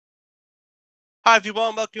Hi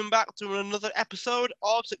everyone, welcome back to another episode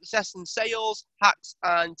of Success in Sales, Hacks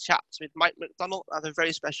and Chats with Mike McDonald. I have a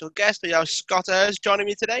very special guest. We have Scott Ayres joining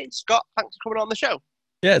me today. Scott, thanks for coming on the show.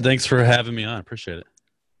 Yeah, thanks for having me on. Appreciate it.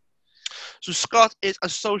 So Scott is a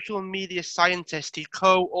social media scientist. He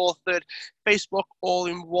co-authored Facebook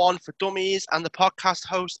All-in-One for Dummies and the podcast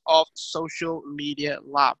host of Social Media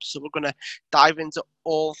Labs. So we're going to dive into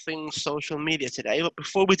all things social media today. But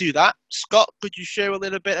before we do that, Scott, could you share a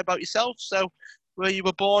little bit about yourself? So where you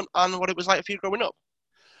were born and what it was like for you growing up?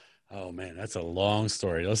 Oh man, that's a long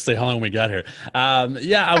story. Let's see how long we got here.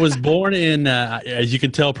 Yeah, I was born in, as you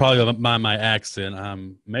can tell probably by my accent.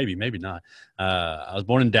 Maybe not. I was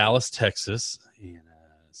born in Dallas, Texas, and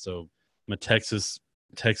so I'm a Texas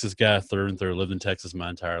guy through and through. Lived in Texas my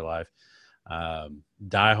entire life.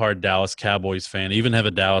 Diehard Dallas Cowboys fan. Even have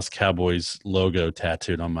a Dallas Cowboys logo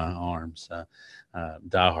tattooed on my arms.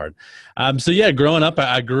 Diehard. So yeah, growing up,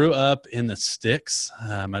 I grew up in the sticks.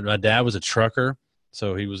 My dad was a trucker.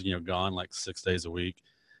 So he was, gone like 6 days a week.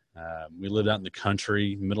 We lived out in the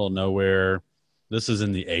country, middle of nowhere. This is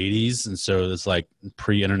in the 80s. And so it's like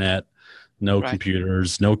pre-internet, no Right.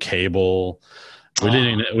 computers, no cable. We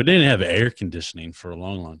didn't have air conditioning for a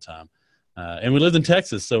long, long time. And we lived in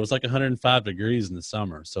Texas. So it was like 105 degrees in the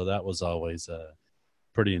summer. So that was always a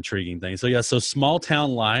pretty intriguing thing. So yeah, so small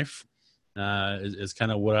town life is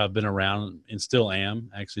kind of what I've been around and still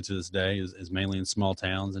am actually to this day is mainly in small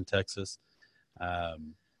towns in Texas.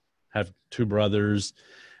 Have two brothers.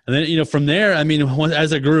 And then, from there, I mean,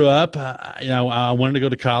 as I grew up, I wanted to go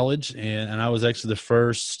to college, and I was actually the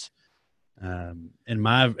first in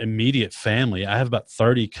my immediate family. I have about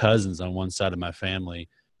 30 cousins on one side of my family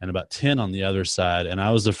and about 10 on the other side. And I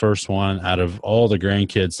was the first one out of all the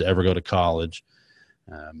grandkids to ever go to college.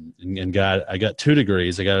 I got 2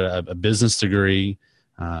 degrees. I got a business degree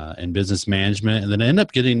in business management, and then I ended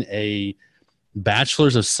up getting a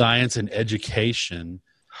bachelor's of science in education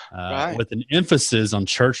Right. with an emphasis on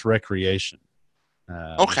church recreation. Which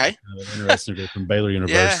is Okay. kind of an interesting degree from Baylor Yeah.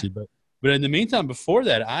 University. But in the meantime, before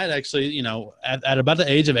that, I had actually, at about the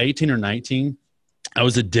age of 18 or 19, I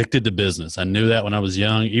was addicted to business. I knew that when I was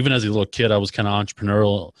young. Even as a little kid, I was kind of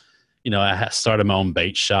entrepreneurial. I started my own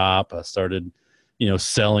bait shop. I started,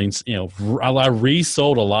 selling, I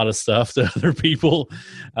resold a lot of stuff to other people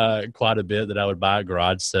quite a bit that I would buy at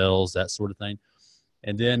garage sales, that sort of thing.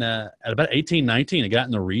 And then at about 18, 19, I got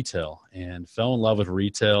into retail and fell in love with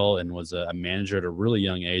retail and was a manager at a really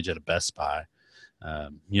young age at a Best Buy.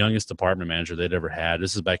 Youngest department manager they'd ever had.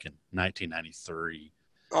 This is back in 1993.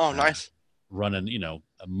 Oh, Uh, nice. Running, a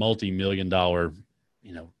multi-million dollar,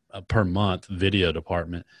 per month video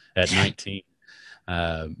department at 19.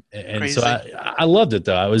 And so Crazy. I loved it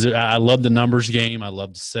though. I loved the numbers game. I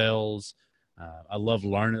loved sales. I love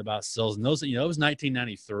learning about sales. And those, it was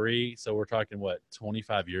 1993. So we're talking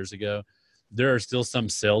 25 years ago. There are still some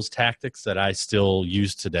sales tactics that I still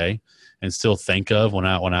use today and still think of when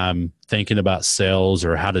I'm thinking about sales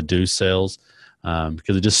or how to do sales,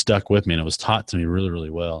 because it just stuck with me and it was taught to me really,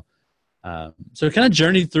 really well. So I kind of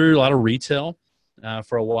journeyed through a lot of retail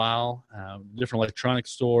for a while, different electronic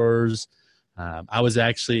stores. I was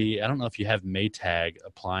actually, I don't know if you have Maytag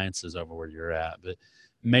appliances over where you're at, but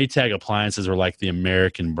Maytag appliances are like the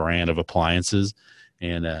American brand of appliances.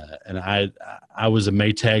 And I was a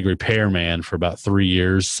Maytag repairman for about 3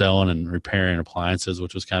 years, selling and repairing appliances,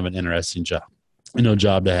 which was kind of an interesting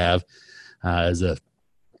job to have as a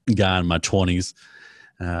guy in my 20s.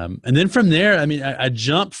 And then from there, I mean, I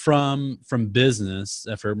jumped from business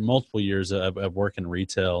after multiple years of working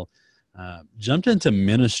retail, jumped into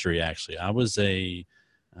ministry. Actually, I was a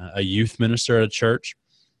youth minister at a church,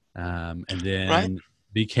 and Right. then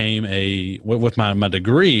became with my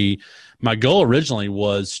degree. My goal originally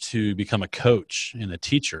was to become a coach and a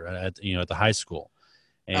teacher at the high school,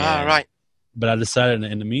 and Right. but I decided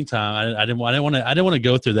in the meantime I didn't want to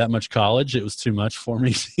go through that much college. It was too much for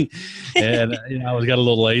me, and I got a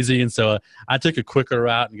little lazy, and so I took a quicker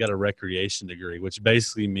route and got a recreation degree, which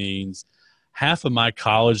basically means half of my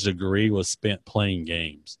college degree was spent playing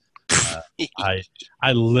games. Uh, I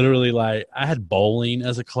I literally I had bowling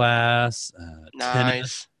as a class,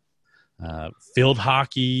 tennis, Nice. field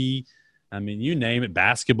hockey. I mean, you name it,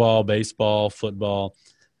 basketball, baseball, football.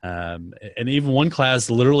 And even one class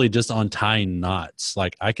literally just on tying knots.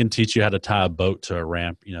 Like I can teach you how to tie a boat to a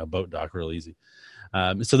ramp, boat dock real easy.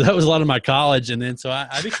 So that was a lot of my college. And then, so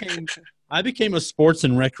I became a sports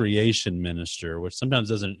and recreation minister, which sometimes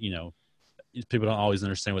doesn't, people don't always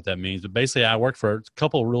understand what that means, but basically I worked for a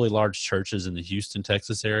couple of really large churches in the Houston,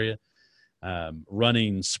 Texas area,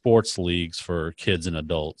 running sports leagues for kids and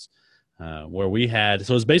adults, where we had,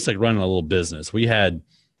 so it was basically like running a little business. We had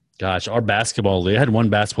Gosh, our basketball league, I had one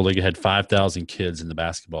basketball league that had 5,000 kids in the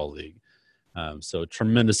basketball league. So a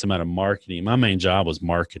tremendous amount of marketing. My main job was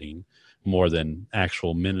marketing more than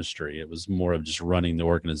actual ministry. It was more of just running the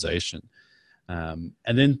organization. And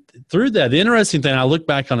then through that, the interesting thing, I look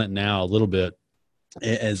back on it now a little bit,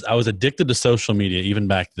 as I was addicted to social media even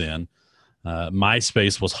back then.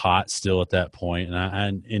 MySpace was hot still at that point,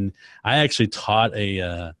 and I actually taught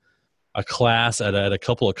a class at a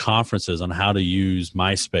couple of conferences on how to use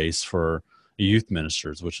MySpace for youth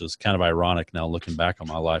ministers, which is kind of ironic now looking back on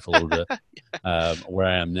my life a little bit, where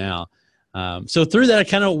I am now. So through that, I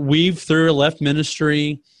kind of weaved through, left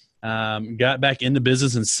ministry, got back into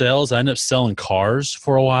business and sales. I ended up selling cars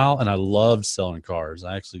for a while, and I loved selling cars.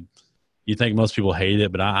 You think most people hate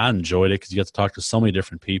it, but I enjoyed it because you get to talk to so many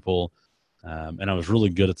different people. And I was really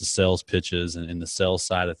good at the sales pitches and the sales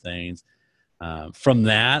side of things. From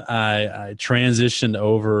that, I transitioned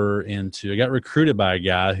over I got recruited by a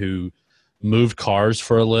guy who moved cars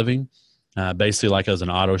for a living, basically like as an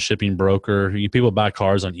auto shipping broker. People buy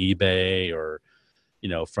cars on eBay or,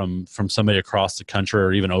 from somebody across the country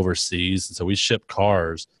or even overseas. And so we ship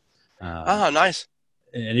cars. Nice.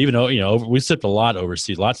 And even though, we shipped a lot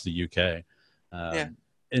overseas, lots to the UK.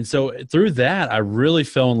 And so through that, I really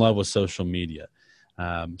fell in love with social media.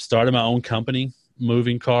 Started my own company,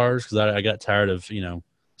 moving cars, because I got tired of,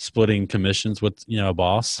 splitting commissions with, a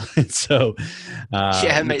boss. And so,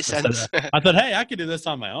 it makes sense. I thought, hey, I could do this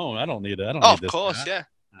on my own. I don't need it. Of course, guy.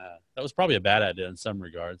 That was probably a bad idea in some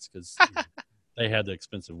regards because they had the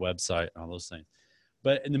expensive website and all those things.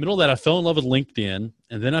 But in the middle of that, I fell in love with LinkedIn,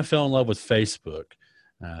 and then I fell in love with Facebook.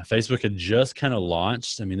 Facebook had just kind of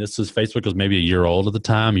launched. I mean, Facebook was maybe a year old at the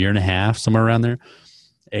time, year and a half, somewhere around there.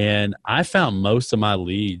 And I found most of my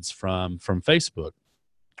leads from Facebook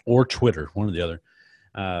or Twitter, one or the other.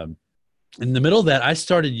 In the middle of that, I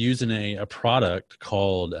started using a product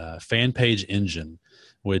called Fan Page Engine,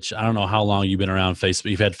 which I don't know how long you've been around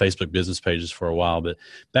Facebook. You've had Facebook business pages for a while, but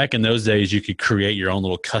back in those days, you could create your own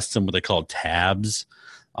little custom, what they call tabs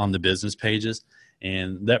on the business pages.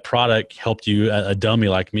 And that product helped you, a dummy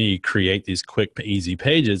like me, create these quick, easy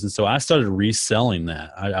pages. And so I started reselling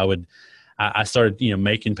that. I started,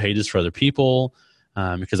 making pages for other people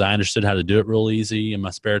because I understood how to do it real easy in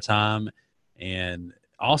my spare time, and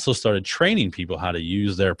also started training people how to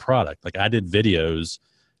use their product. Like I did videos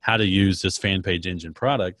how to use this Fan Page Engine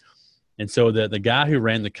product. And so the guy who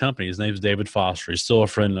ran the company, his name is David Foster. He's still a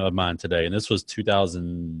friend of mine today. And this was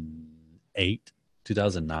 2008,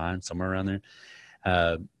 2009, somewhere around there.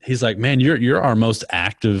 He's like, man, you're our most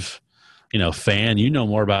active, fan. You know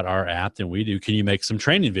more about our app than we do. Can you make some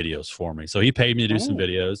training videos for me? So he paid me to do some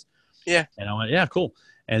videos. Yeah. And I went, yeah, cool.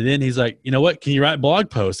 And then he's like, you know what? Can you write blog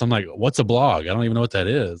posts? I'm like, what's a blog? I don't even know what that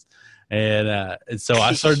is. And so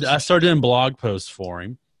I started doing blog posts for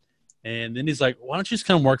him. And then he's like, why don't you just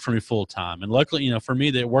come work for me full time? And luckily, for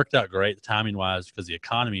me, that worked out great timing wise because the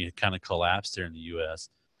economy had kind of collapsed here in the U.S.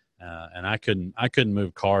 And I couldn't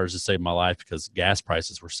move cars to save my life because gas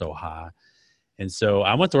prices were so high. And so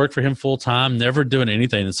I went to work for him full time, never doing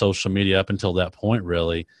anything in social media up until that point,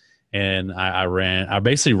 really. And I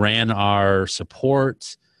basically ran our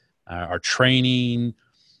support, our training,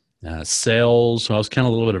 sales. So I was kind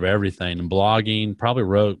of a little bit of everything, and blogging. Probably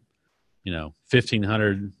wrote,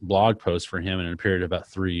 1,500 blog posts for him in a period of about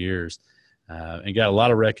 3 years, and got a lot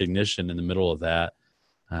of recognition in the middle of that.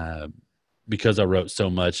 Because I wrote so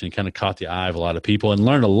much and kind of caught the eye of a lot of people and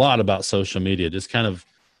learned a lot about social media, just kind of,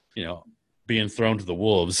 being thrown to the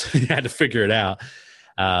wolves. You had to figure it out.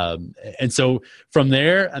 And so from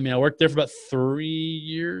there, I worked there for about 3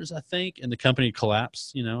 years, I think, and the company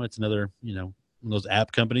collapsed. It's another, one of those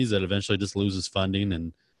app companies that eventually just loses funding.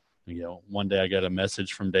 And, one day I got a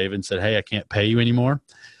message from David and said, hey, I can't pay you anymore.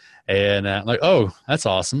 And I'm like, oh, that's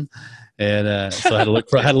awesome. And so I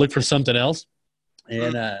had to look for something else.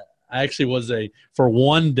 And I actually for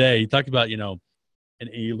one day, you talk about, and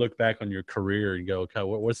you look back on your career and go, okay,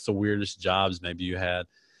 what's the weirdest jobs maybe you had?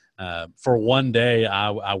 For one day,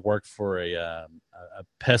 I worked for a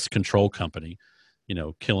pest control company,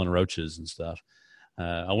 killing roaches and stuff.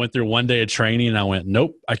 I went through one day of training and I went,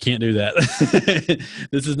 nope, I can't do that.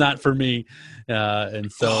 This is not for me.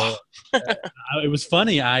 And so it was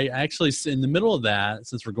funny. I actually, in the middle of that,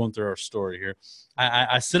 since we're going through our story here,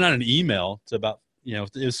 I sent out an email to about,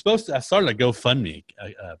 it was I started a GoFundMe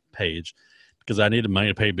page because I needed money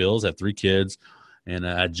to pay bills. I had 3 kids. And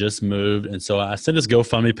I just moved. And so I sent this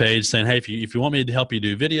GoFundMe page saying, hey, if you want me to help you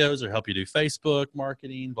do videos or help you do Facebook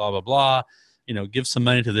marketing, blah, blah, blah, give some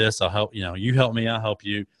money to this. I'll help, you help me, I'll help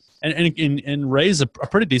you. And raise a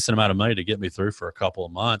pretty decent amount of money to get me through for a couple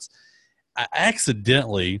of months. I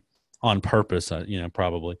accidentally on purpose,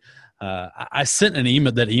 probably. I sent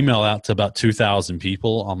that email out to about 2,000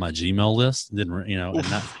 people on my Gmail list, and not Oof.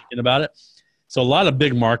 thinking about it. So a lot of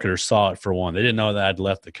big marketers saw it for one. They didn't know that I'd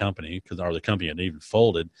left the company or the company had even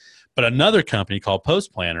folded. But another company called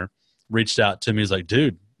Post Planner reached out to me. He's like,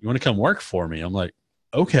 dude, you want to come work for me? I'm like,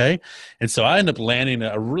 okay. And so I ended up landing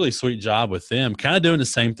a really sweet job with them, kind of doing the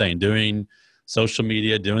same thing, doing social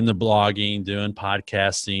media, doing the blogging, doing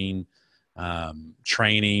podcasting,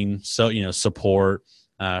 training, support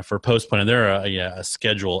for Post Planner. They're a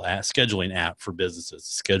scheduling app for businesses to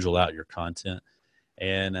schedule out your content.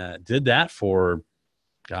 And did that for,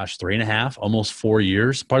 3.5, almost 4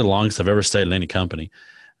 years, probably the longest I've ever stayed in any company.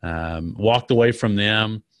 Walked away from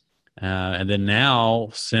them. And then now,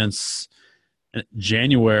 since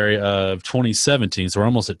January of 2017, so we're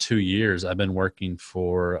almost at 2 years, I've been working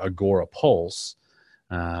for Agora Pulse.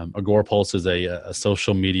 Agora Pulse is a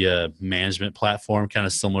social media management platform, kind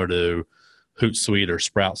of similar to Hootsuite or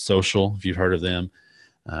Sprout Social, if you've heard of them.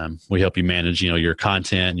 We help you manage, your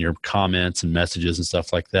content and your comments and messages and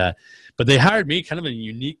stuff like that. But they hired me kind of in a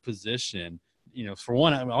unique position. For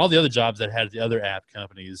one, all the other jobs that I had at the other app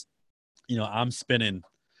companies, I'm spinning,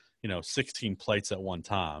 16 plates at one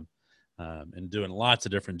time, and doing lots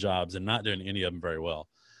of different jobs and not doing any of them very well.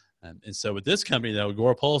 And so with this company, though,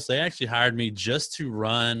 Agora Pulse, they actually hired me just to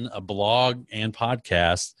run a blog and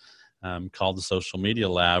podcast called the Social Media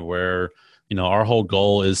Lab, where, our whole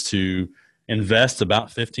goal is to invest about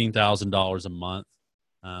 $15,000 a month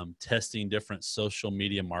testing different social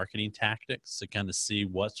media marketing tactics to kind of see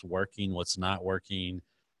what's working, what's not working,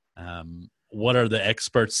 what are the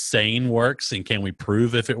experts saying works, and can we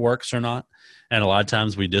prove if it works or not? And a lot of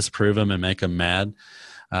times we disprove them and make them mad.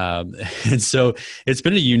 And so it's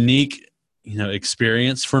been a unique,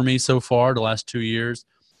 experience for me so far the last 2 years,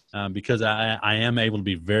 because I am able to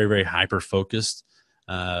be very, very hyper-focused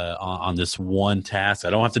on this one task. I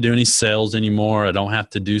don't have to do any sales anymore. I don't have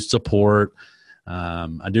to do support.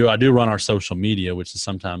 I do run our social media, which is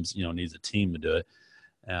sometimes, needs a team to do it.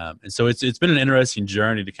 And so it's been an interesting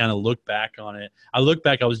journey to kind of look back on it. I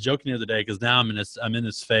was joking the other day, because now I'm in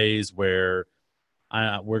this phase where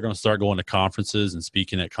we're going to start going to conferences and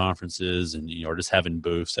speaking at conferences, and, or just having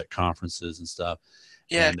booths at conferences and stuff.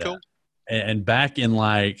 Yeah, cool. And back in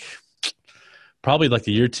probably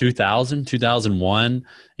the year 2000, 2001,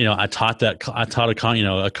 I taught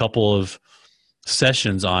a couple of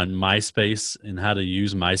sessions on MySpace and how to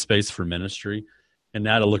use MySpace for ministry. And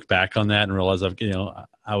now to look back on that and realize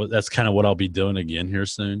that's kind of what I'll be doing again here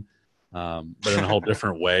soon. But in a whole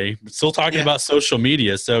different way, but still talking about social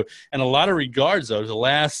media. So in a lot of regards, though,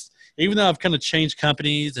 even though I've kind of changed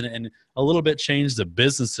companies and a little bit changed the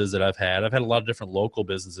businesses that I've had a lot of different local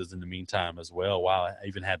businesses in the meantime as well, while I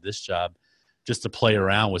even had this job, just to play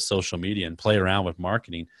around with social media and play around with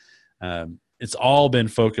marketing. It's all been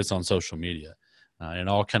focused on social media. And it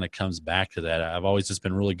all kind of comes back to that. I've always just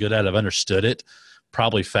been really good at it. I've understood it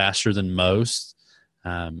probably faster than most,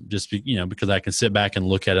 because I can sit back and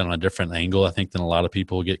look at it on a different angle, I think, than a lot of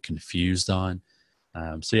people get confused on.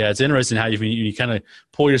 So, yeah, it's interesting how you kind of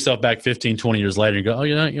pull yourself back 15, 20 years later and go,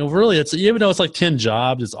 oh, really, even though it's like 10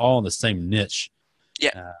 jobs, it's all in the same niche.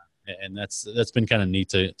 Yeah. And that's been kind of neat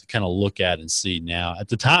to kind of look at and see now. At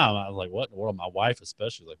the time, I was like, what in the world? My wife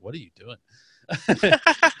especially, like, what are you doing?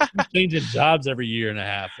 Changing jobs every year and a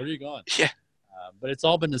half. Where are you going? Yeah. But it's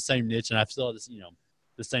all been the same niche, and I've still had this,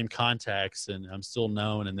 the same contacts, and I'm still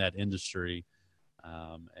known in that industry.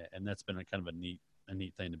 And that's been a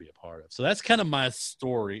neat thing to be a part of. So that's kind of my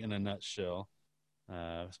story in a nutshell,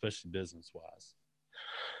 especially business wise.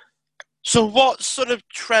 So what sort of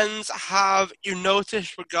trends have you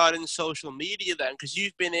noticed regarding social media then? Because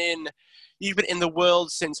you've been in the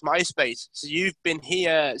world since MySpace. So you've been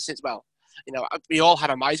here since, well, we all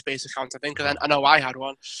had a MySpace account, I think, and I know I had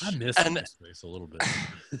one. I miss MySpace a little bit.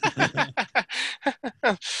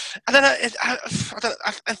 And then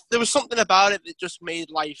there was something about it that just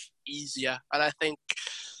made life easier, and I think.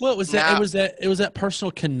 Well, it was that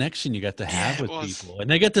personal connection you got to have with people, and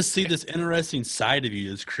they get to see this interesting side of you,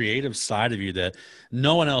 this creative side of you that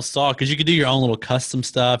no one else saw, because you could do your own little custom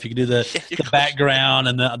stuff. You could do the background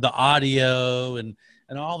and the audio and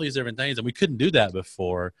all these different things, and we couldn't do that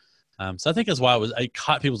before. So I think that's why it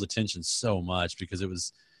caught people's attention so much, because it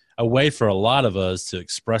was a way for a lot of us to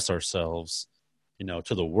express ourselves,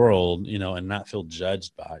 to the world, and not feel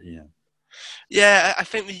judged by it, Yeah, I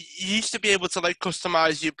think you used to be able to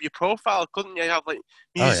customize your profile, couldn't you? You have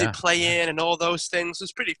music playing and all those things.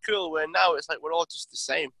 It's pretty cool. Where now it's we're all just the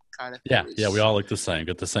same kind of thing. We all look the same.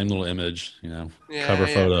 Got the same little image, cover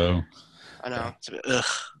photo. I know. It's a bit ugh.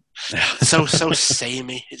 So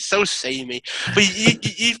samey. It's so samey. But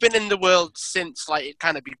you've been in the world since like it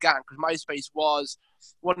kind of began, because MySpace was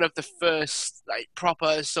one of the first like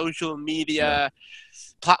proper social Yeah. media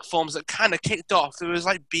platforms that kind of kicked off. There was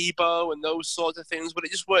like Bebo and those sorts of things, but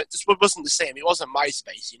it just wasn't the same. It wasn't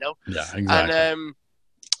MySpace, you know. Yeah, And exactly.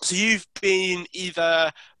 so you've been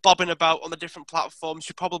either bobbing about on the different platforms.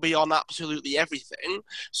 You're probably on absolutely everything.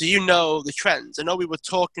 So you know the trends. I know we were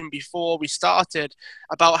talking before we started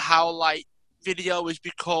about how like video has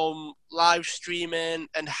become live streaming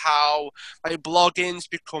and how like blogging's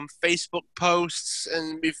become Facebook posts,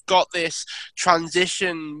 and we've got this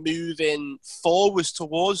transition moving forwards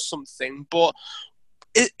towards something. But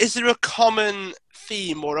is there a common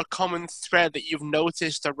theme or a common thread that you've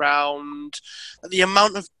noticed around the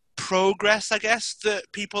amount of progress, I guess,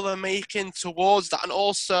 that people are making towards that? And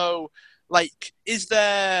also, like, is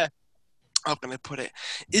there, how can I put it?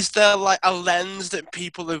 Is there like a lens that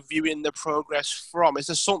people are viewing the progress from? Is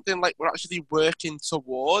there something like we're actually working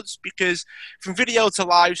towards? Because from video to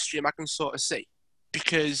live stream, I can sort of see.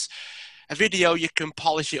 Because a video, you can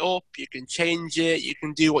polish it up, you can change it, you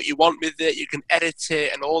can do what you want with it, you can edit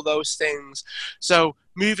it, and all those things. So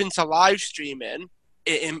moving to live streaming,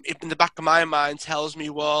 in the back of my mind tells me,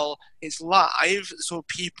 well, it's live, so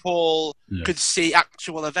people Yeah. could see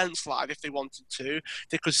actual events live if they wanted to.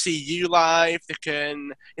 They could see you live. They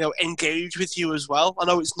can, engage with you as well. I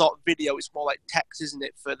know it's not video; it's more like text, isn't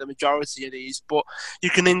it, for the majority of these? But you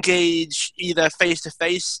can engage either face to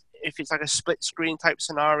face if it's like a split screen type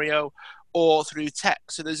scenario, or through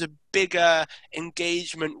text. So there's a bigger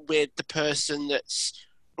engagement with the person that's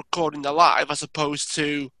recording the live as opposed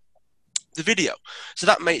to the video. So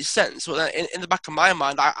that makes sense. Well, in the back of my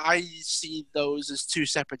mind, I see those as two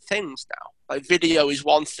separate things now. Like video is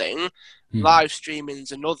one thing, Mhm. live streaming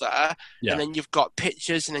is another, and Yeah. then you've got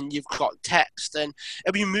pictures, and then you've got text. And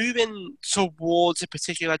are we moving towards a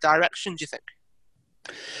particular direction, do you think?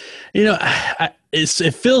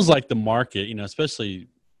 It feels like the market, especially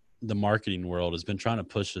the marketing world, has been trying to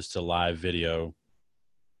push us to live video.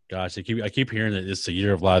 Gosh, I keep hearing that it's a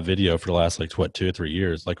year of live video for the last 2 or 3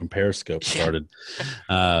 years, like when Periscope Yeah, started.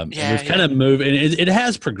 And yeah, we've kind yeah. of moved, and it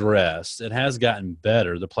has progressed. It has gotten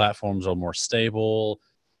better. The platforms are more stable.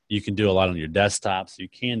 You can do a lot on your desktop, so you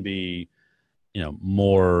can be,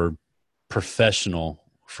 more professional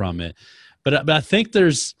from it. But I think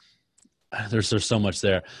there's so much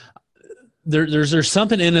there. There's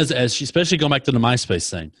something in us, as especially going back to the MySpace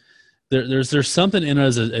thing. There's something in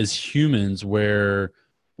us as humans where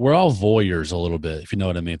we're all voyeurs a little bit, if you know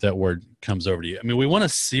what I mean. If that word comes over to you, I mean, we want to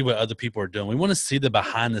see what other people are doing. We want to see the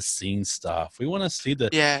behind the scenes stuff. We want to see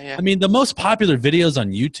Yeah, yeah. I mean, the most popular videos on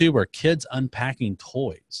YouTube are kids unpacking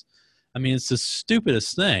toys. I mean, it's the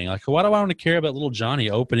stupidest thing. Like, why do I want to care about little Johnny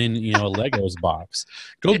opening, a Legos box?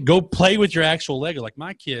 Go play with your actual Lego. Like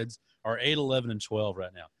my kids are 8, 11, and 12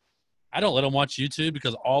 right now. I don't let them watch YouTube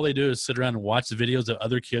because all they do is sit around and watch the videos of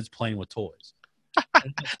other kids playing with toys.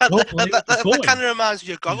 And it's like, That, go that, play with that, the that kind toys. of reminds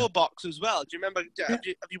me of You know, Gogglebox as well. Do you remember? yeah, Have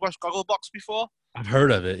you watched Gogglebox before? I've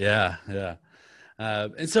heard of it. Yeah, yeah.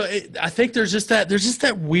 And so I think there's just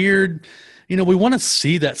that weird, we want to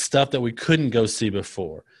see that stuff that we couldn't go see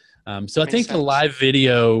before. So I Makes think the sense. live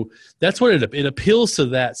video, that's what it appeals to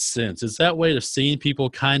that sense. It's that way of seeing people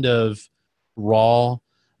kind of raw.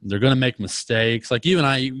 They're going to make mistakes. Like you and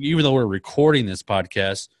I, even though we're recording this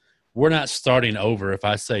podcast, we're not starting over if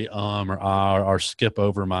I say or ah or skip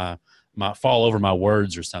over my fall over my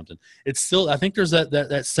words or something. It's still, I think there's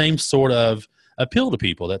that same sort of appeal to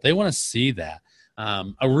people that they want to see that.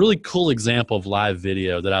 A really cool example of live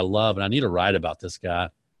video that I love, and I need to write about this guy.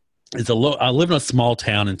 I live in a small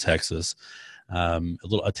town in Texas,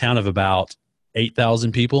 a town of about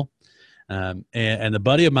 8,000 people, and a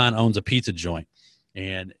buddy of mine owns a pizza joint,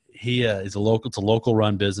 and he is a local. It's a local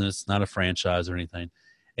run business, not a franchise or anything.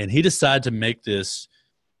 And he decided to make this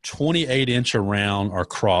 28-inch around or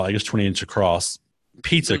cross, I guess 20-inch across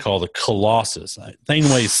pizza Mm. called the Colossus.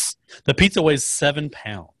 The pizza weighs 7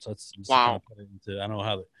 pounds. That's just to kind Wow. of put it into, I don't know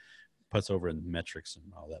how it puts over in metrics and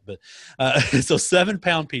all that, but so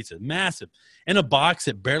 7-pound pizza, massive, in a box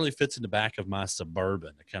that barely fits in the back of my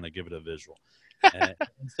Suburban to kind of give it a visual. And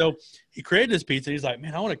so he created this pizza. He's like,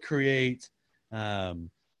 man, I want to create, I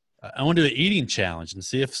want to do an eating challenge and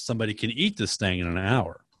see if somebody can eat this thing in an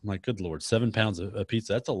hour. I'm like, good Lord, 7 pounds of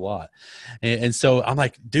pizza. That's a lot. And so I'm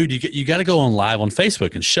like, dude, you got to go on live on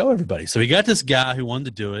Facebook and show everybody. So he got this guy who wanted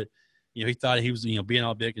to do it. He thought he was, being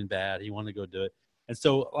all big and bad. He wanted to go do it. And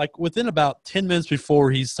so, like, within about 10 minutes before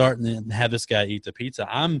he's starting to have this guy eat the pizza,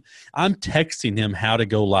 I'm texting him how to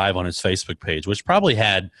go live on his Facebook page, which probably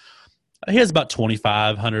had He has about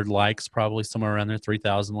 2,500 likes, probably somewhere around there,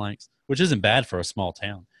 3,000 likes, which isn't bad for a small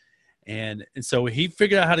town. And so he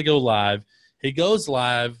figured out how to go live. He goes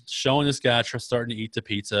live showing this guy starting to eat the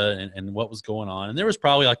pizza and what was going on. And there was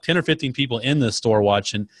probably like 10 or 15 people in the store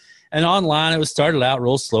watching. And online, it was started out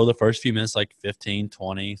real slow the first few minutes, like 15,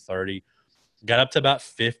 20, 30. Got up to about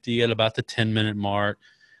 50 at about the 10-minute mark.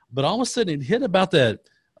 But all of a sudden, it hit about that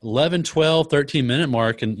 11, 12, 13-minute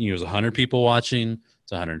mark. And there was 100 people watching.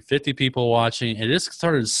 It's 150 people watching. And it just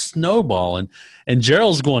started snowballing. And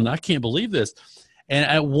Gerald's going, I can't believe this. And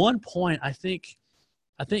at one point, I think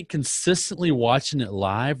consistently watching it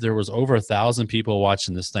live, there was over 1,000 people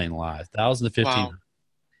watching this thing live, 1,000 to 1,500. Wow.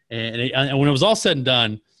 And when it was all said and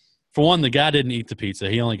done, for one, the guy didn't eat the pizza.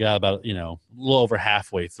 He only got about, a little over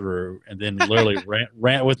halfway through, and then literally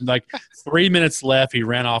ran with like 3 minutes left. He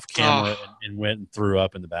ran off camera and went and threw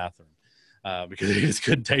up in the bathroom because he just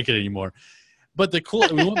couldn't take it anymore. But we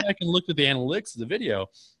went back and looked at the analytics of the video.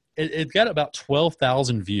 It got about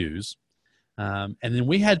 12,000 views. And then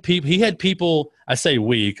he had people, I say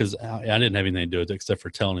we, because I didn't have anything to do with it except for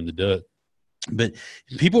telling him to do it. But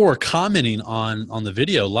people were commenting on the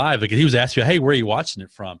video live. Like he was asking, hey, where are you watching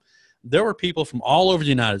it from? There were people from all over the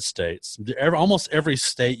United States, almost every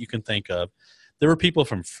state you can think of. There were people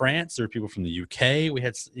from France. There were people from the UK.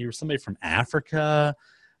 There was somebody from Africa,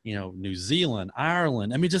 New Zealand,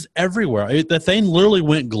 Ireland. I mean, just everywhere. The thing literally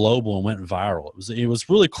went global and went viral. It was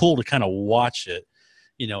really cool to kind of watch it,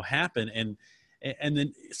 happen. And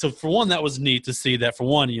then, so for one, that was neat to see that. For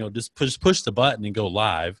one, just push the button and go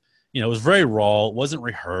live. It was very raw. It wasn't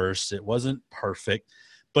rehearsed. It wasn't perfect,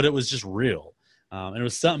 but it was just real. And it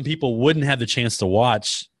was something people wouldn't have the chance to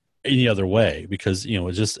watch any other way because, it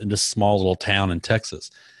was just in this small little town in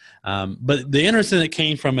Texas. But the interesting that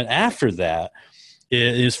came from it after that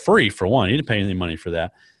is free, for one. You didn't pay any money for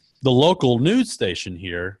that. The local news station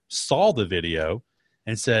here saw the video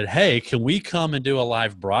and said, hey, can we come and do a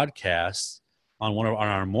live broadcast on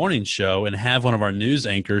our morning show and have one of our news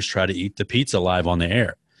anchors try to eat the pizza live on the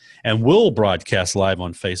air? And we'll broadcast live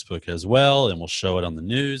on Facebook as well, and we'll show it on the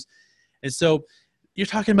news. And so you're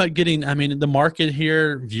talking about the market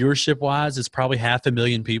here, viewership-wise, is probably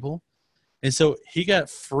 500,000 people. And so he got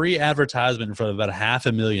free advertisement in front of about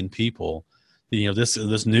 500,000 people.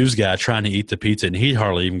 This news guy trying to eat the pizza, and he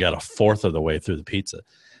hardly even got a fourth of the way through the pizza.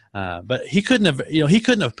 But he couldn't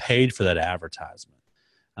have paid for that advertisement.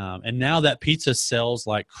 And now that pizza sells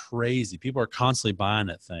like crazy. People are constantly buying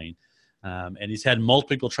that thing. And he's had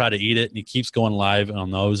multiple people try to eat it, and he keeps going live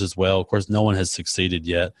on those as well. Of course, no one has succeeded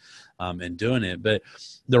yet in doing it. But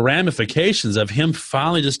the ramifications of him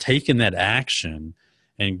finally just taking that action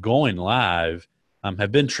and going live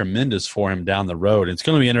have been tremendous for him down the road. It's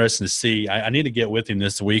going to be interesting to see. I need to get with him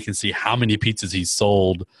this week and see how many pizzas he's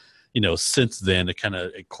sold, since then, to kind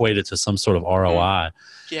of equate it to some sort of ROI.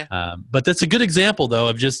 Yeah. But that's a good example, though,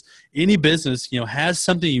 of just any business, has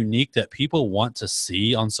something unique that people want to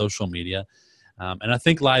see on social media. And I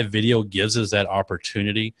think live video gives us that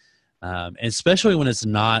opportunity, and especially when it's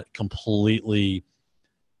not completely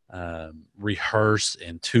rehearsed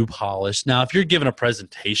and too polished. Now, if you're giving a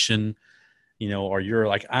presentation, or you're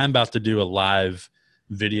like, I'm about to do a live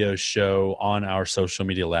video show on our Social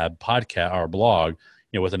Media Lab podcast, our blog,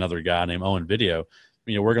 with another guy named Owen Video,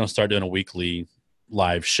 we're going to start doing a weekly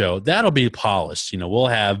live show. That'll be polished. We'll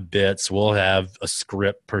have bits, we'll have a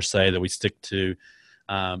script per se that we stick to.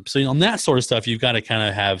 So on that sort of stuff, you've got to kind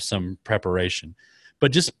of have some preparation.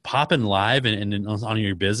 But just popping live and on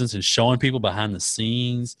your business and showing people behind the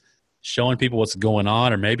scenes, showing people what's going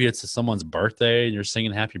on, or maybe it's someone's birthday and you're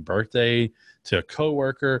singing happy birthday to a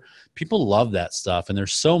coworker. People love that stuff, and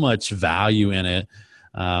there's so much value in it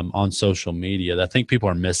on social media that I think people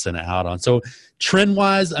are missing out on. So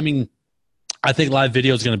trend-wise, I think live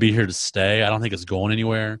video is going to be here to stay. I don't think it's going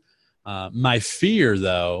anywhere. My fear,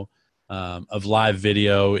 though, of live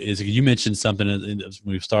video is, you mentioned something when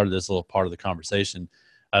we started this little part of the conversation,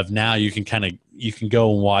 of now you can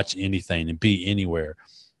go and watch anything and be anywhere.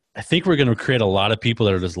 I think we're going to create a lot of people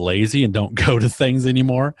that are just lazy and don't go to things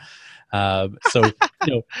anymore. So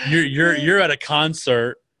you're at a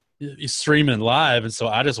concert, you're streaming live, and so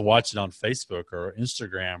I just watch it on Facebook or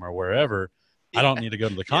Instagram or wherever. I don't need to go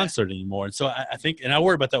to the concert anymore. And so I think, and I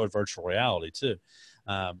worry about that with virtual reality too.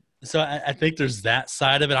 So I think there's that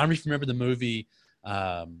side of it. I don't know if you remember the movie.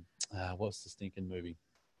 What's the stinking movie?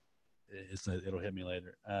 It'll hit me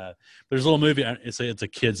later. But there's a little movie. It's a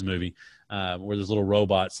kids movie where there's little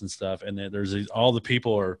robots and stuff, and there's all the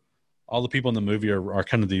people in the movie are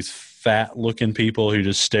kind of these fat looking people who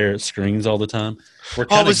just stare at screens all the time.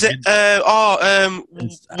 Was it?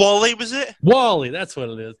 Wally, was it? Wally, that's what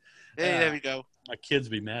it is. Yeah, there we go. My kids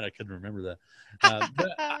be mad. I couldn't remember that.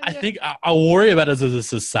 But I think I worry about us as a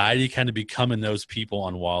society kind of becoming those people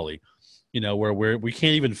on Wally, where we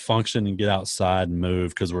can't even function and get outside and move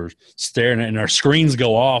because we're staring and our screens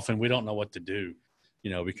go off and we don't know what to do,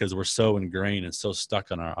 because we're so ingrained and so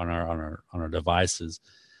stuck on our devices.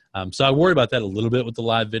 So I worry about that a little bit with the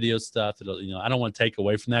live video stuff. I don't want to take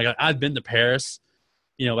away from that. I've been to Paris.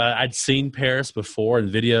 I'd seen Paris before in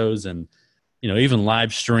videos and, even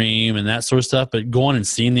live stream and that sort of stuff. But going and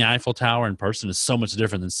seeing the Eiffel Tower in person is so much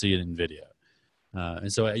different than seeing it in video.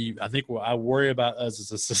 And so I think I worry about us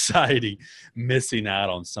as a society missing out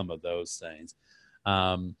on some of those things.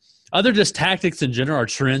 Other just tactics in general or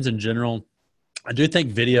trends in general, I do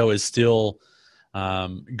think video is still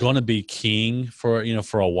going to be king for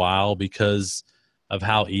a while because of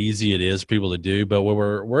how easy it is for people to do. But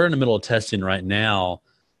we're in the middle of testing right now,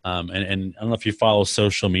 and I don't know if you follow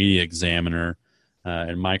Social Media Examiner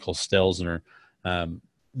and Michael Stelzner.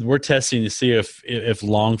 We're testing to see if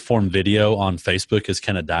long form video on Facebook has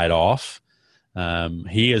kind of died off.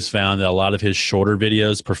 He has found that a lot of his shorter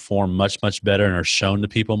videos perform much better and are shown to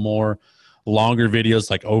people more. Longer videos,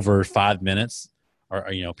 like over 5 minutes, are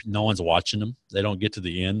no one's watching them. They don't get to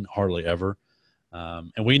the end hardly ever.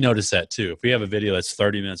 And we notice that too. If we have a video that's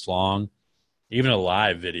 30 minutes long, even a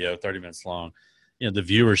live video 30 minutes long, the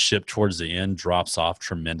viewership towards the end drops off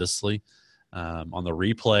tremendously. On the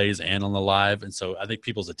replays and on the live. And so I think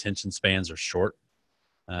people's attention spans are short.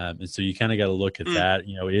 And so you kind of got to look at that,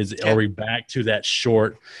 are we back to that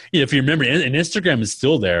short, if you remember, and Instagram is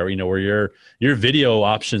still there, where your video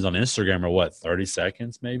options on Instagram are 30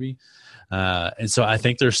 seconds maybe. And so I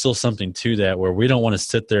think there's still something to that where we don't want to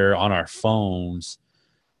sit there on our phones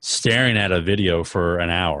staring at a video for an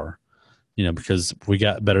hour, because we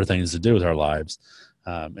got better things to do with our lives.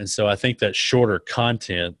 And so I think that shorter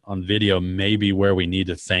content on video may be where we need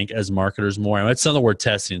to think as marketers more. And that's something we're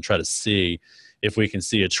testing and try to see if we can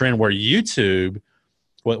see a trend where YouTube,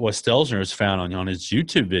 what Stelzner has found on his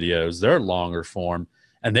YouTube videos, they're longer form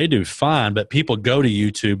and they do fine, but people go to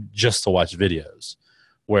YouTube just to watch videos.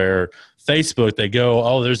 Where Facebook, they go,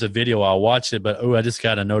 oh, there's a video, I'll watch it, but I just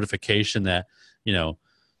got a notification that,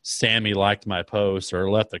 Sammy liked my post or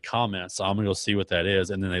left a comment, so I'm going to go see what that is.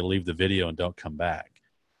 And then they leave the video and don't come back.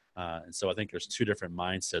 And so I think there's two different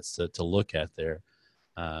mindsets to look at there.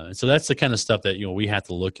 And so that's the kind of stuff that, we have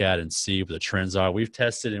to look at and see what the trends are. We've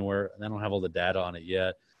tested and I don't have all the data on it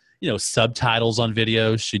yet. Subtitles on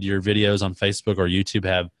videos. Should your videos on Facebook or YouTube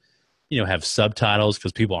have subtitles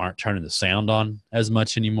because people aren't turning the sound on as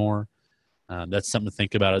much anymore? That's something to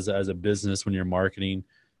think about as a business when you're marketing,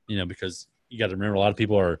 because you got to remember a lot of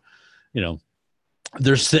people are,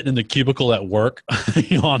 they're sitting in the cubicle at work,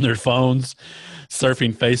 on their phones,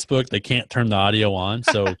 surfing Facebook. They can't turn the audio on.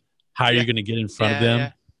 So how are you going to get in front of them?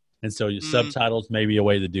 Yeah. And so your subtitles may be a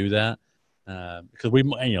way to do that. Because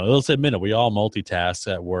let's admit it, we all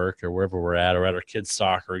multitask at work or wherever we're at, or at our kids'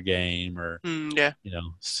 soccer game, or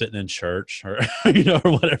sitting in church, or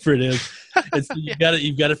or whatever it is. And so you've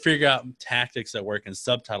got to figure out tactics that work, and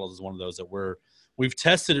subtitles is one of those that we've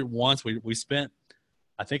tested it once. We spent,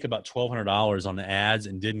 I think, about $1,200 on the ads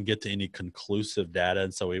and didn't get to any conclusive data,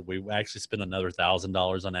 and so we actually spent another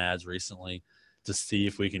 $1,000 on ads recently to see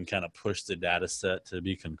if we can kind of push the data set to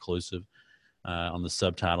be conclusive on the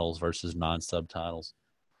subtitles versus non-subtitles.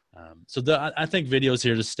 I think video is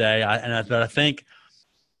here to stay. I think,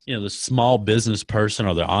 the small business person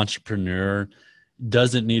or the entrepreneur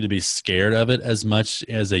doesn't need to be scared of it as much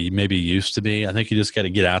as they maybe used to be. I think you just got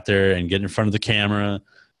to get out there and get in front of the camera,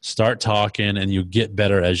 start talking, and you get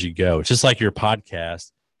better as you go. It's just like your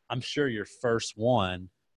podcast. I'm sure your first one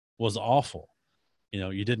was awful.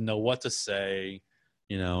 You didn't know what to say.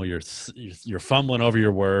 You're fumbling over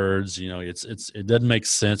your words. It doesn't make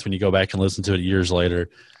sense when you go back and listen to it years later.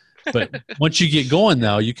 But once you get going,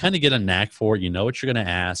 though, you kind of get a knack for it. You know what you're going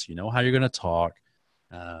to ask. You know how you're going to talk.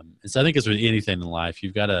 And so I think it's with anything in life.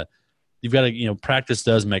 You've got to, practice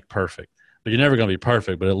does make perfect. But you're never going to be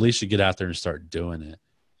perfect. But at least you get out there and start doing it.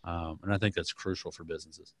 And I think that's crucial for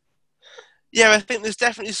businesses. Yeah, I think there's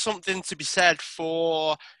definitely something to be said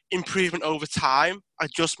for improvement over time,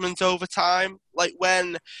 adjustment over time. Like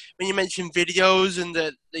when you mentioned videos and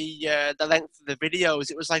the length of the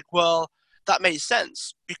videos, it was like, well, that makes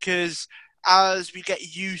sense because as we get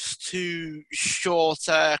used to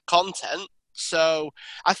shorter content, so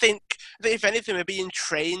I think that if anything, we're being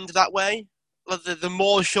trained that way. The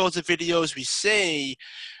more shorter videos we see,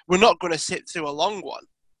 we're not going to sit through a long one.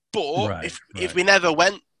 But if we never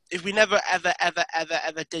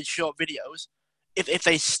ever did short videos, if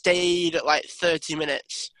they stayed at like 30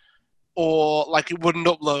 minutes, or like it wouldn't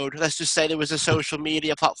upload. Let's just say there was a social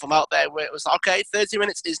media platform out there where it was like, okay, 30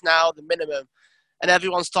 minutes is now the minimum. And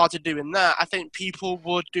everyone started doing that. I think people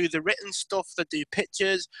would do the written stuff, that do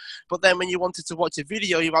pictures, but then when you wanted to watch a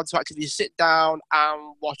video, you had to actually sit down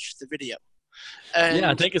and watch the video. Yeah, I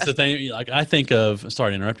And think it's the thing. Like I think of.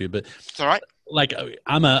 Sorry to interrupt you, but it's all right. like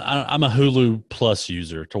I'm a Hulu Plus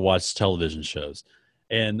user to watch television shows,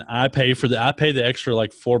 and I pay the extra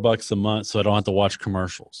like $4 a month so I don't have to watch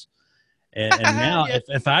commercials. And now Yeah.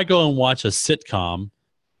 if I go and watch a sitcom,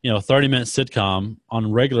 30-minute sitcom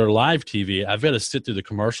on regular live TV, I've got to sit through the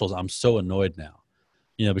commercials. I'm so annoyed now,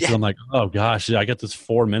 because Yeah. I'm like, oh gosh, I got this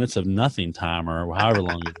 4 minutes of nothing time or however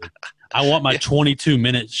long it is. I want my Yeah.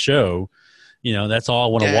 22-minute show. That's all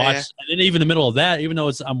I want to Yeah. watch. Yeah. And then even in the middle of that, even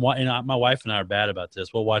though my wife and I are bad about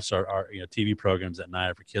this. We'll watch our TV programs at night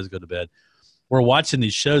after kids go to bed. We're watching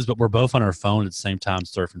these shows, but we're both on our phone at the same time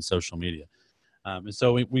surfing social media. And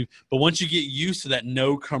so but once you get used to that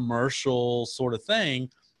no commercial sort of thing,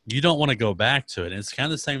 you don't want to go back to it. And it's kind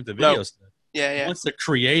of the same with the video No. stuff. Yeah. Yeah. Once the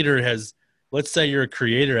creator let's say you're a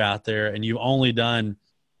creator out there and you've only done,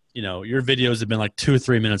 your videos have been like 2 or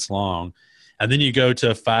 3 minutes long. And then you go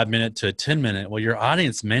to a 5-minute to a 10-minute. Well, your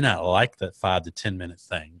audience may not like that 5 to 10-minute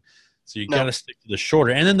thing. So you got No. to stick to the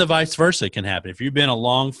shorter. And then the vice versa can happen. If you've been a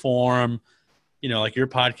long form, like your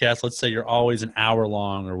podcast, let's say you're always an hour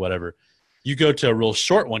long or whatever. You go to a real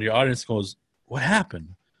short one, your audience goes, what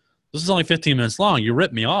happened? This is only 15 minutes long. You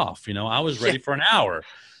ripped me off. I was ready for an hour.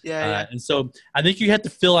 Yeah. Yeah. And so I think you have to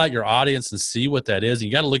fill out your audience and see what that is. And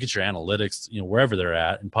you got to look at your analytics, wherever they're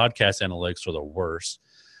at. And podcast analytics are the worst.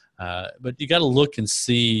 But you got to look and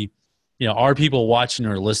see, are people watching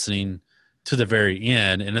or listening to the very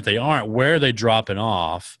end? And if they aren't, where are they dropping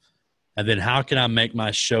off? And then how can I make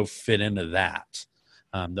my show fit into that?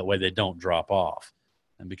 That way they don't drop off.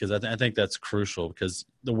 And because I think that's crucial, because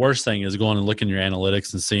the worst thing is going and looking at your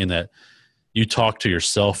analytics and seeing that you talk to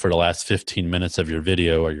yourself for the last 15 minutes of your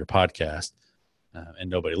video or your podcast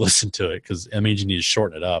and nobody listened to it, because that means you need to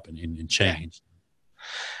shorten it up and change.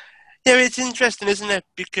 Yeah, it's interesting, isn't it?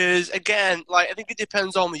 Because again, like I think it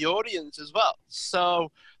depends on the audience as well.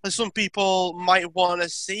 So some people might want to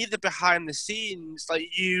see the behind the scenes,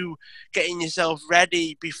 like you getting yourself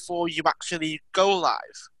ready before you actually go live.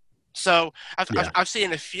 So I've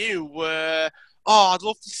seen a few where, I'd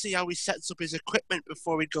love to see how he sets up his equipment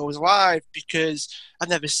before he goes live, because I've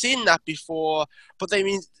never seen that before. But that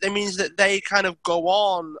means that they kind of go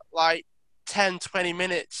on like 10, 20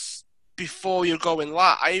 minutes before you're going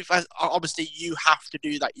live. Obviously, you have to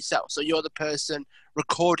do that yourself. So you're the person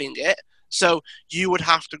recording it. So you would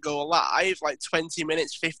have to go live like 20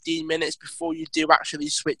 minutes, 15 minutes before you do actually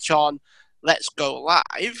switch on, let's go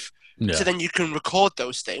live. Yeah. So then you can record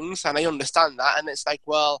those things. And I understand that. And it's like,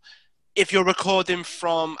 well, if you're recording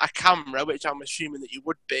from a camera, which I'm assuming that you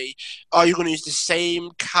would be, are you going to use the same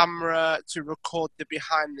camera to record the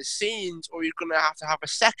behind the scenes, or are you going to have a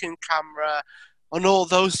second camera and all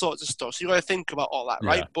those sorts of stuff? So you got to think about all that,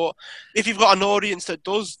 right? Yeah. But if you've got an audience that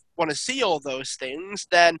does want to see all those things,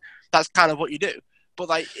 then that's kind of what you do. But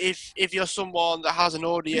like if you're someone that has an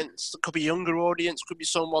audience, it could be a younger audience, could be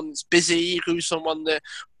someone that's busy, could be someone that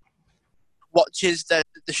watches the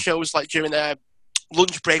shows like during their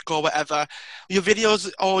lunch break or whatever, your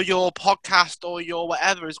videos or your podcast or your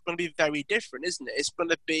whatever is going to be very different, isn't it? It's going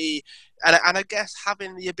to be, and I guess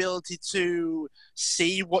having the ability to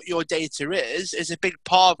see what your data is a big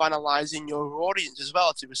part of analyzing your audience as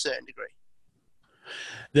well, to a certain degree.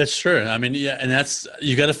 That's true. I mean, yeah, and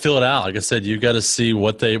you got to fill it out. Like I said, you got to see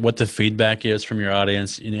what the feedback is from your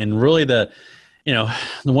audience, and really the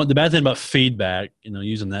bad thing about feedback,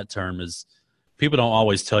 using that term, is people don't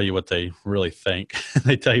always tell you what they really think.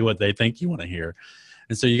 They tell you what they think you want to hear.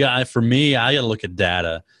 And so I got to look at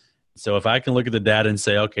data. So if I can look at the data and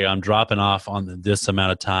say, okay, I'm dropping off on this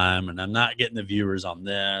amount of time and I'm not getting the viewers on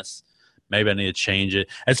this, maybe I need to change it.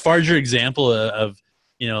 As far as your example of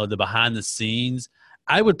the behind the scenes,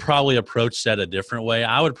 I would probably approach that a different way.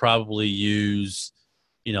 I would probably use,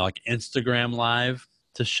 like Instagram Live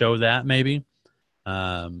to show that maybe.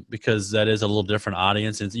 Because that is a little different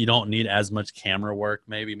audience, and you don't need as much camera work.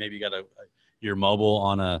 Maybe you got your mobile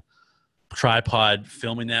on a tripod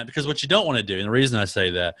filming that, because what you don't want to do, and the reason I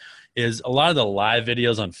say that is a lot of the live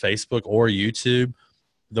videos on Facebook or YouTube,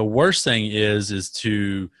 the worst thing is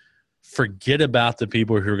to forget about the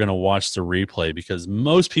people who are going to watch the replay, because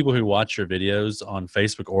most people who watch your videos on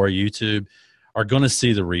Facebook or YouTube are going to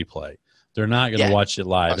see the replay. They're not going to watch it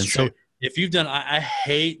live. And true. So if you've done, I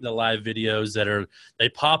hate the live videos they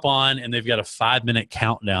pop on and they've got a 5-minute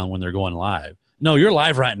countdown when they're going live. No, you're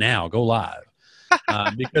live right now. Go live.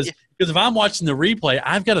 Because Because if I'm watching the replay,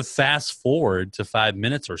 I've got to fast forward to 5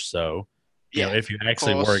 minutes or so. You know, Yeah, if you of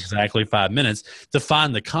actually were course. exactly 5 minutes to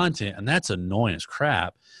find the content, and that's annoying as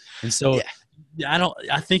crap. And so, Yeah. yeah,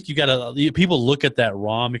 I think people look at that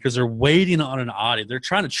wrong because they're waiting on an audience. They're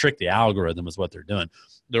trying to trick the algorithm, is what they're doing.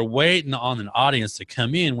 They're waiting on an audience to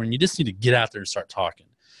come in when you just need to get out there and start talking.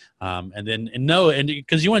 And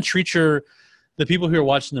because you want to treat the people who are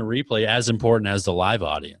watching the replay as important as the live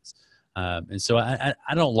audience. And so I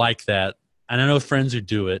don't like that. And I know friends who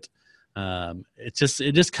do it. It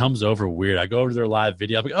just comes over weird. I go over to their live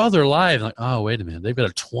video. I'm like, oh, they're live. I'm like, oh, wait a minute. They've got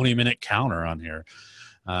a 20-minute counter on here.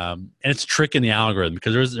 And it's tricking the algorithm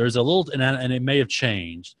because there's a little, and it may have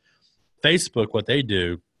changed. Facebook, what they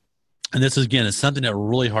do, and this again is something that's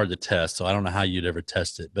really hard to test. So I don't know how you'd ever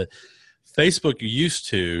test it, but Facebook used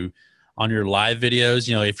to, on your live videos,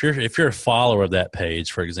 you know, if you're a follower of that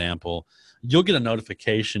page, for example, you'll get a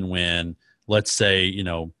notification when, let's say, you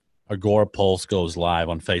know, Agora Pulse goes live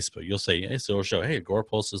on Facebook. You'll say, hey, so it'll show, hey, Agora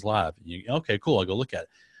Pulse is live. Okay, cool. I'll go look at it.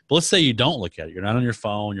 But let's say you don't look at it. You're not on your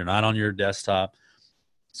phone. You're not on your desktop.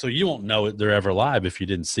 So you won't know they're ever live if you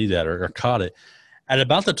didn't see that or caught it. At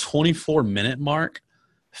about the 24-minute mark,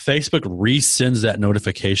 Facebook resends that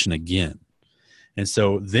notification again. And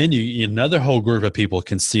so then another whole group of people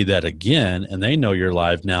can see that again, and they know you're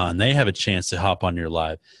live now, and they have a chance to hop on your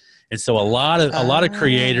live. And so a lot of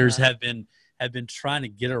creators Ah. have been trying to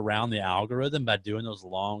get around the algorithm by doing those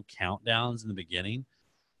long countdowns in the beginning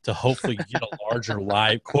to hopefully get a larger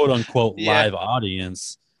live, quote unquote, Yeah. live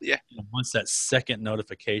audience. Yeah. Once that second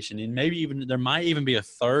notification, and maybe even there might even be a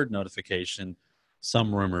third notification,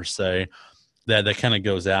 some rumors say, that kind of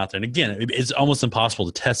goes out there. And again, it's almost impossible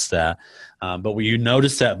to test that. But when you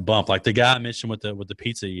notice that bump, like the guy I mentioned with the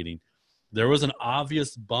pizza eating, there was an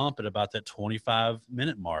obvious bump at about that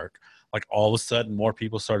 25-minute mark. Like all of a sudden, more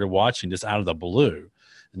people started watching just out of the blue.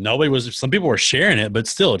 Some people were sharing it, but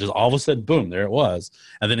still, just all of a sudden, boom, there it was.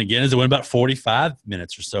 And then again, as it went about 45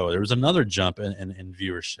 minutes or so, there was another jump in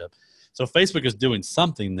viewership. So Facebook is doing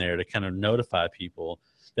something there to kind of notify people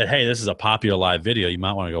that, hey, this is a popular live video. You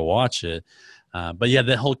might want to go watch it. But yeah,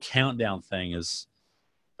 that whole countdown thing is,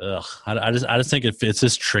 I just think it's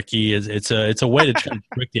just tricky. It's a way to try to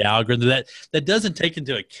trick the algorithm that doesn't take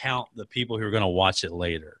into account the people who are going to watch it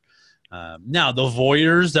later. Now, the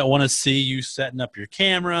voyeurs that want to see you setting up your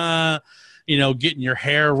camera, you know, getting your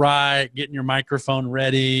hair right, getting your microphone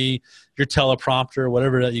ready, your teleprompter,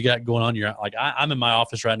 whatever that you got going on. You're like, I'm in my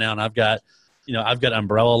office right now, and I've got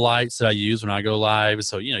umbrella lights that I use when I go live.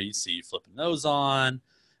 So, you know, you see you flipping those on,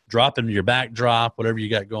 dropping your backdrop, whatever you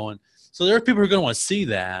got going. So there are people who are going to want to see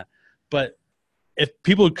that. But if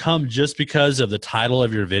people come just because of the title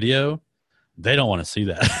of your video, they don't want to see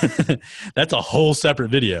that. That's a whole separate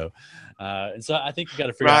video. And so I think you got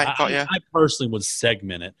to figure out. Right. Got you. I personally would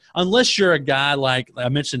segment it, unless you're a guy like I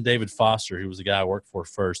mentioned, David Foster, who was the guy I worked for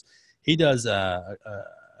first. He does a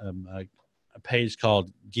page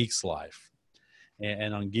called Geeks Life,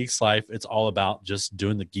 and on Geeks Life, it's all about just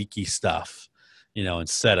doing the geeky stuff, you know, and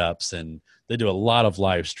setups, and they do a lot of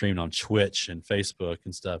live streaming on Twitch and Facebook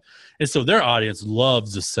and stuff. And so their audience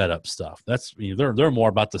loves the setup stuff. That's, you know, they're more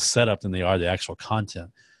about the setup than they are the actual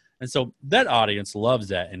content. And so that audience loves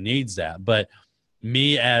that and needs that. But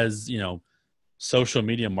me as, you know, social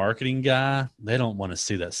media marketing guy, they don't want to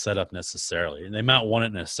see that setup necessarily. And they might want it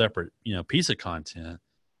in a separate, you know, piece of content,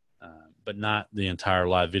 but not the entire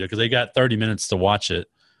live video because they got 30 minutes to watch it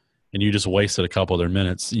and you just wasted a couple of their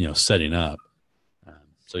minutes, you know, setting up.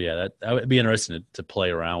 So yeah, that would be interesting to play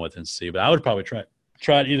around with and see. But I would probably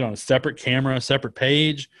try it either on a separate camera, a separate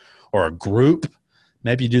page, or a group.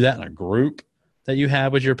 Maybe you do that in a group that you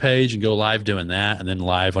have with your page and go live doing that, and then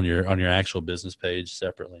live on your actual business page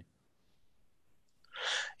separately.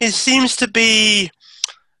 It seems to be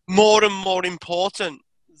more and more important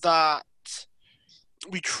that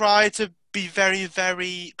we try to be very,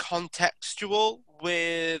 very contextual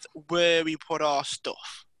with where we put our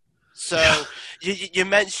stuff. So you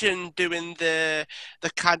mentioned doing the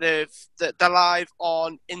kind of the live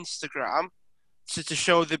on Instagram to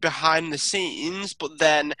show the behind the scenes, but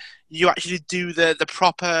then you actually do the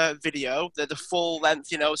proper video, the full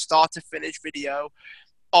length, you know, start to finish video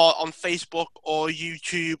on Facebook or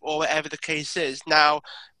YouTube or whatever the case is. Now,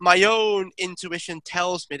 my own intuition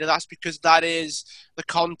tells me that that's because that is the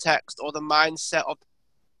context or the mindset of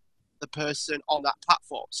the person on that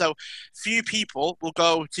platform. So few people will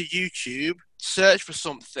go to YouTube, search for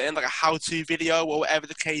something like a how-to video or whatever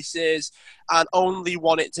the case is, and only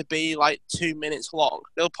want it to be like 2 minutes long.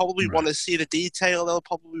 They'll probably Right. want to see the detail. They'll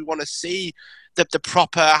probably want to see the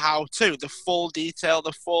proper how-to, the full detail,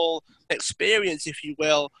 the full experience, if you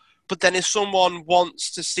will. But then if someone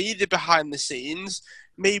wants to see the behind the scenes,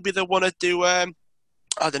 maybe they want to do I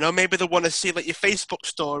don't know, maybe they want to see like your Facebook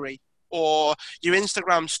story or your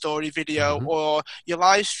Instagram story video Mm-hmm. or your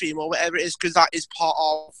live stream or whatever it is, because that is part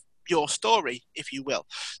of your story, if you will.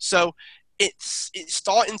 So it's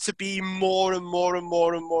starting to be more and more and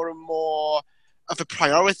more and more and more of a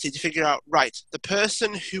priority to figure out, right, the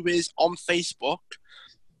person who is on Facebook,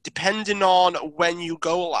 depending on when you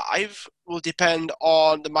go live, will depend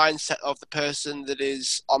on the mindset of the person that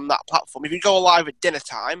is on that platform. If you go live at dinner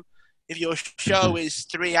time, if your show is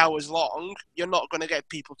 3 hours long, you're not going to get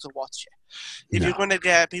people to watch it. If you're No. going to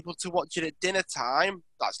get people to watch it at dinner time,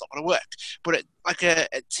 that's not going to work. But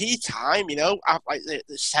at tea time, at like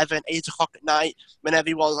the 7, 8 o'clock at night, when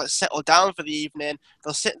everyone's like settled down for the evening,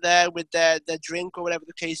 they'll sit there with their drink or whatever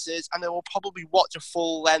the case is, and they will probably watch a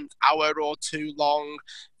full length hour or two long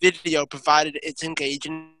video, provided it's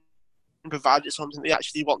engaging, provided it's something they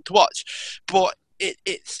actually want to watch. But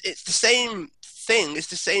it's the same thing, it's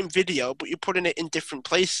the same video, but you're putting it in different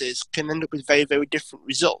places can end up with very, very different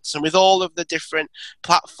results. And with all of the different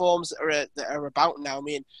platforms that are about now, I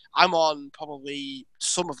mean, I'm on probably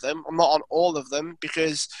some of them. I'm not on all of them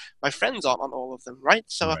because my friends aren't on all of them, right?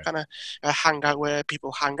 So I Right. kind of hang out where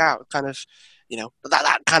people hang out, kind of,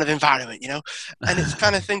 that kind of environment, and it's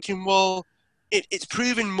kind of thinking, well, it's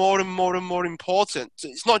proving more and more and more important.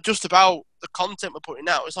 It's not just about the content we're putting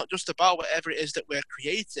out. It's not just about whatever it is that we're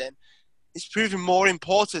creating. It's proving more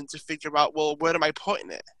important to figure out, well, where am I putting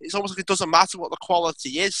it? It's almost like it doesn't matter what the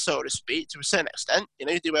quality is, so to speak, to a certain extent.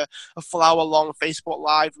 You do a full hour long Facebook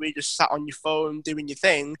Live where you just sat on your phone doing your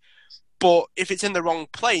thing. But if it's in the wrong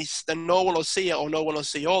place, then no one will see it or no one will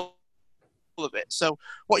see all of it. So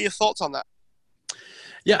what are your thoughts on that?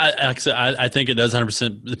 Yeah, I think it does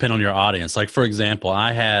 100% depend on your audience. Like, for example,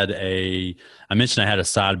 I mentioned I had a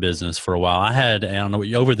side business for a while. I don't know,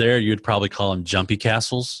 over there, you'd probably call them jumpy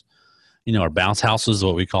castles, or bounce houses is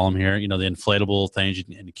what we call them here. The inflatable things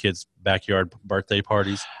in the kids' backyard birthday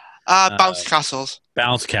parties. Bounce castles.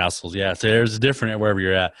 Bounce castles, yeah. So there's different wherever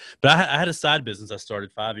you're at. But I had a side business I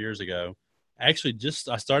started 5 years ago. Actually,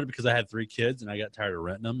 I started because I had 3 kids and I got tired of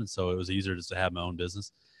renting them, and so it was easier just to have my own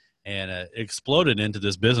business. And it exploded into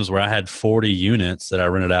this business where I had 40 units that I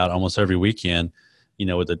rented out almost every weekend,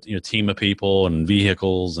 with a team of people and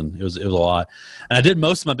vehicles, and it was a lot. And I did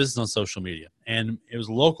most of my business on social media, and it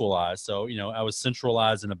was localized. So I was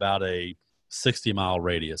centralized in about a 60-mile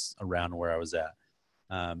radius around where I was at.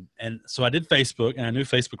 And so I did Facebook, and I knew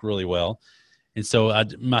Facebook really well. And so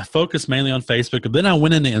my focus mainly on Facebook. But then I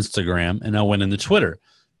went into Instagram and I went into Twitter,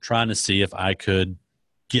 trying to see if I could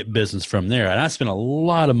get business from there. And I spent a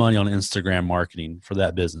lot of money on Instagram marketing for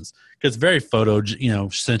that business because it's very photo,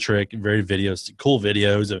 centric, very cool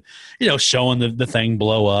videos of, showing the thing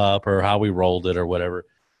blow up or how we rolled it or whatever.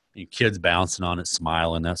 Kids bouncing on it,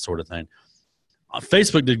 smiling, that sort of thing.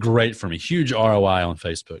 Facebook did great for me. Huge ROI on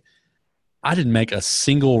Facebook. I didn't make a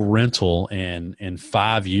single rental in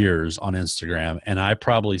 5 years on Instagram, and I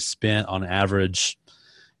probably spent on average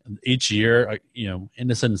each year, and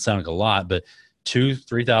this doesn't sound like a lot, but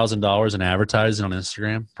 $2,000-$3,000 in advertising on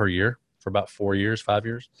Instagram per year for about 4 years, 5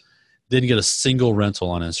 years. Didn't get a single rental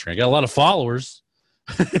on Instagram. Got a lot of followers,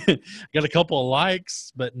 got a couple of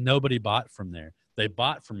likes, but nobody bought from there. They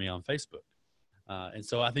bought from me on Facebook, and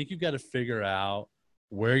so I think you've got to figure out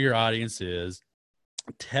where your audience is.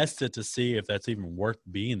 Test it to see if that's even worth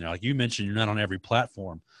being there. Like you mentioned, you're not on every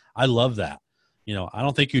platform. I love that. I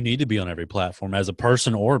don't think you need to be on every platform as a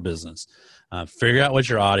person or a business. Figure out what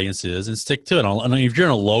your audience is and stick to it. And if you're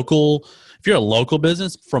a local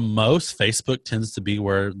business, from most, Facebook tends to be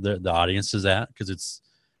where the audience is at because it's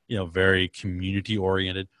very community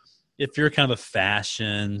oriented. If you're kind of a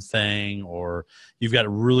fashion thing or you've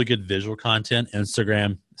got really good visual content,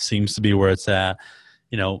 Instagram seems to be where it's at.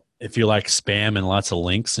 If you like spam and lots of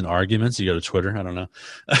links and arguments, you go to Twitter. I don't know.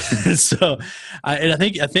 So, I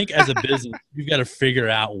think as a business, you've got to figure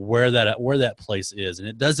out where that place is, and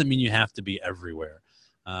it doesn't mean you have to be everywhere.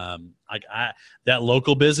 That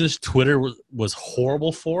local business, Twitter was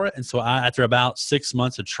horrible for it, and so after about 6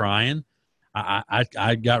 months of trying,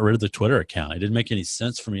 I got rid of the Twitter account. It didn't make any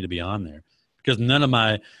sense for me to be on there because none of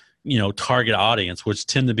my target audience, which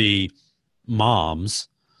tend to be moms,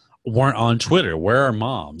 weren't on Twitter. Where are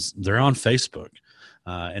moms? They're on Facebook.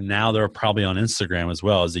 And now they're probably on Instagram as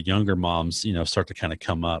well as the younger moms, start to kind of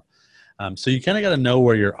come up. So you kind of got to know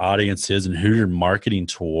where your audience is and who you're marketing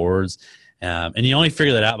towards. And you only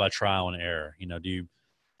figure that out by trial and error.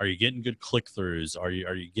 Are you getting good click-throughs? Are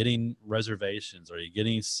you getting reservations? Are you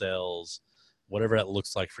getting sales? Whatever that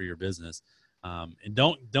looks like for your business. And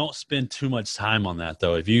don't spend too much time on that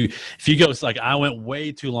though. If you go, it's like I went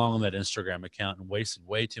way too long on that Instagram account and wasted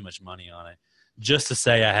way too much money on it just to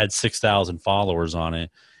say I had 6,000 followers on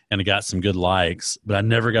it and I got some good likes, but I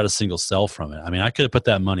never got a single sell from it. I mean, I could have put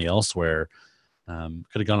that money elsewhere. Could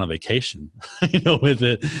have gone on vacation, with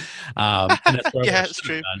it. And that's what Yeah, I it's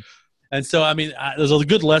should have true. done. And so, I mean, there's a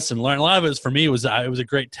good lesson learned. A lot of it for me it was a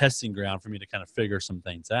great testing ground for me to kind of figure some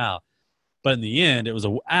things out. But in the end, it was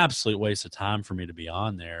an absolute waste of time for me to be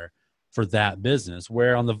on there for that business.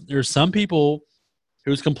 Where there's some people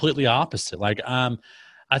who's completely opposite. Like I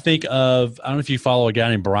think of I don't know if you follow a guy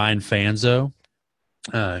named Brian Fanzo,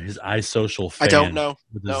 his iSocial I don't fan know.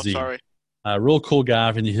 with a No, Z. sorry. Real cool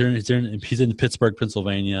guy. He's in Pittsburgh,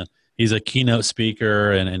 Pennsylvania. He's a keynote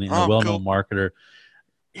speaker and a Oh, well-known cool. marketer.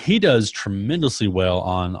 He does tremendously well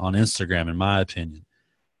on Instagram, in my opinion,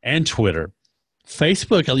 and Twitter.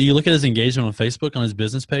 Facebook, you look at his engagement on Facebook on his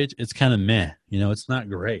business page, it's kind of meh. It's not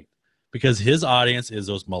great because his audience is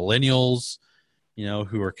those millennials,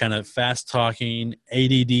 who are kind of fast talking,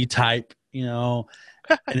 ADD type, and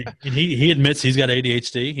he admits he's got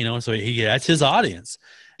ADHD, so that's his audience.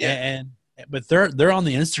 Yeah. But they're on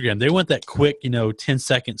the Instagram. They want that quick,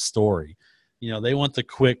 10-second story. They want the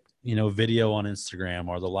quick, video on Instagram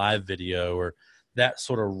or the live video or that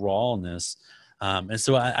sort of rawness. And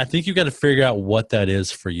so I think you've got to figure out what that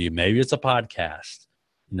is for you. Maybe it's a podcast,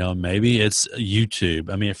 maybe it's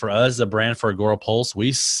YouTube. I mean, for us, the brand for Agora Pulse,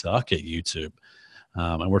 we suck at YouTube.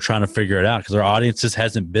 And we're trying to figure it out because our audience just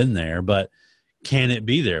hasn't been there, but can it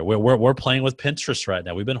be there? We're playing with Pinterest right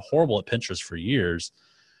now. We've been horrible at Pinterest for years.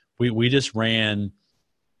 We just ran,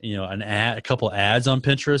 a couple ads on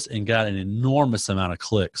Pinterest and got an enormous amount of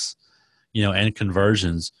clicks, and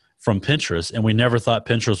conversions from Pinterest. And we never thought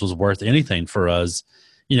Pinterest was worth anything for us,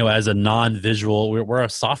 as a non-visual. We're a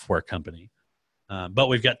software company, but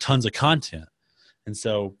we've got tons of content. And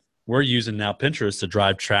so we're using now Pinterest to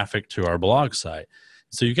drive traffic to our blog site.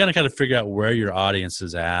 So you got to kind of figure out where your audience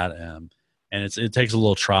is at. And it takes a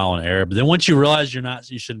little trial and error. But then once you realize you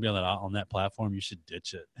shouldn't be on that platform, you should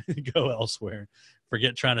ditch it and go elsewhere.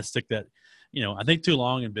 Forget trying to stick that. I think too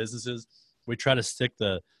long in businesses, we try to stick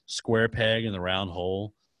the square peg in the round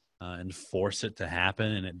hole and force it to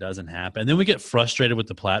happen, and it doesn't happen. And then we get frustrated with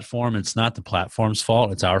the platform. It's not the platform's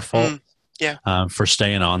fault; it's our fault. Yeah. For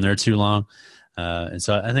staying on there too long. And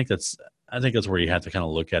so I think that's where you have to kind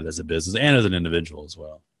of look at it as a business and as an individual as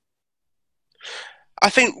well. I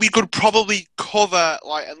think we could probably cover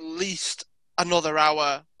like at least another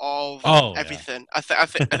hour of everything. Yeah. I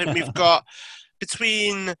think we've got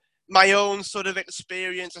between my own sort of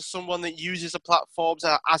experience as someone that uses the platforms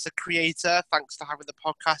as a creator, thanks to having the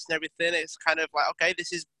podcast and everything. It's kind of like, okay,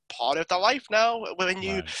 this is part of the life now. When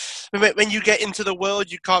you get into the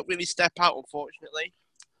world, you can't really step out, unfortunately.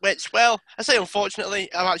 Which, well, I say unfortunately,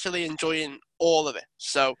 I'm actually enjoying all of it.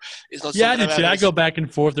 So it's not. Yeah, I do too. I go back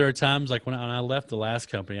and forth. There are times like when I left the last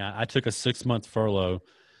company, I took a 6-month furlough,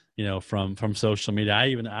 from social media.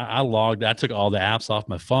 I logged. I took all the apps off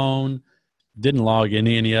my phone, didn't log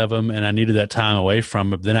any of them, and I needed that time away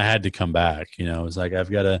from it. But then I had to come back. It's like I've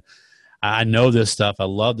got to. I know this stuff. I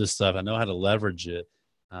love this stuff. I know how to leverage it,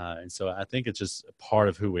 and so I think it's just a part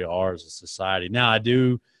of who we are as a society. Now I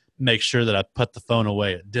do make sure that I put the phone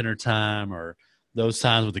away at dinner time or those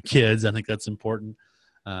times with the kids. I think that's important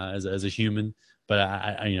as a human. But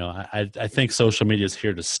I think social media is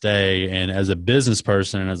here to stay. And as a business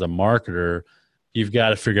person and as a marketer, you've got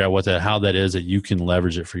to figure out how that is that you can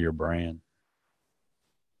leverage it for your brand.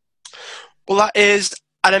 Well, that is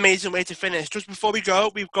an amazing way to finish. Just before we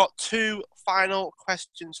go, we've got 2 final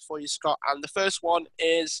questions for you, Scott. And the first one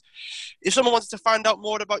is, if someone wants to find out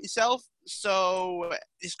more about yourself, so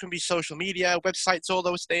this can be social media, websites, all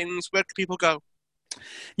those things, where can people go?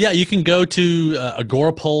 Yeah, you can go to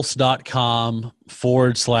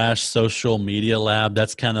agorapulse.com/social media lab.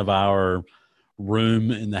 That's kind of our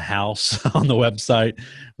room in the house on the website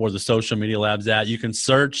where the social media lab's at. You can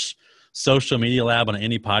search social media lab on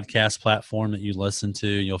any podcast platform that you listen to.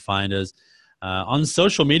 You'll find us. On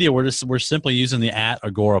social media, we're simply using the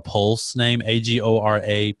 @Agora Pulse name,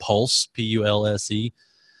 AGORA Pulse, PULSE.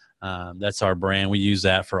 That's our brand. We use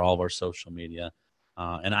that for all of our social media.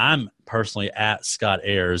 And I'm personally @Scott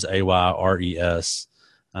Ayres, AYRES,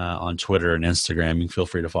 on Twitter and Instagram. You can feel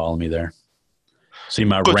free to follow me there. See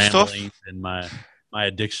my Good ramblings stuff. and my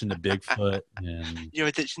addiction to Bigfoot and your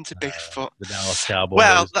addiction to Bigfoot. The Dallas Cowboys.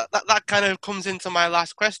 Well, that kind of comes into my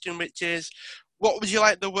last question, which is, what would you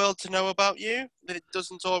like the world to know about you that it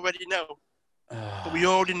doesn't already know? But we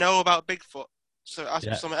already know about Bigfoot. So ask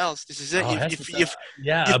me something else. This is it. You've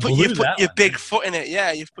put your big foot in it.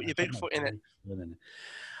 Yeah, you've put your big foot in it.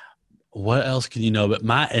 What else can you know? But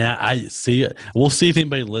I see it. We'll see if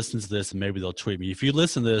anybody listens to this and maybe they'll tweet me. If you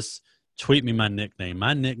listen to this, tweet me my nickname.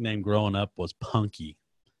 My nickname growing up was Punky.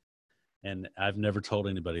 And I've never told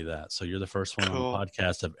anybody that. So you're the first one on the Cool.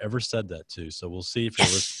 podcast I've ever said that to. So we'll see if you're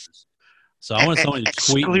listeners. So I want somebody to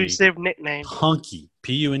tweet me. Exclusive nickname. Punky.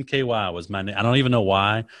 Punky was my name. I don't even know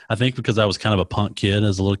why. I think because I was kind of a punk kid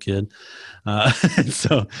as a little kid.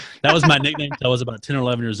 So that was my nickname until I was about 10 or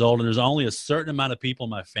 11 years old. And there's only a certain amount of people in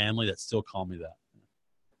my family that still call me that.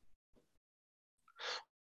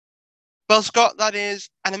 Well, Scott, that is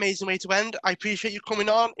an amazing way to end. I appreciate you coming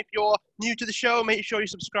on. If you're new to the show, make sure you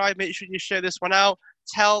subscribe. Make sure you share this one out.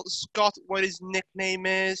 Tell Scott what his nickname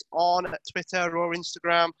is on Twitter or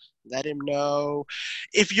Instagram. Let him know.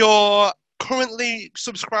 If you're currently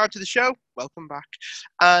subscribed to the show, welcome back.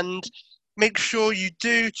 And make sure you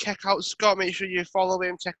do check out Scott. Make sure you follow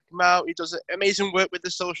him, check him out. He does amazing work with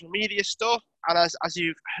the social media stuff. And as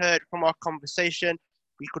you've heard from our conversation,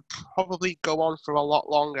 we could probably go on for a lot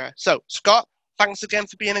longer. So, Scott, thanks again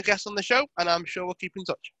for being a guest on the show, and I'm sure we'll keep in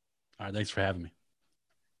touch. All right, thanks for having me.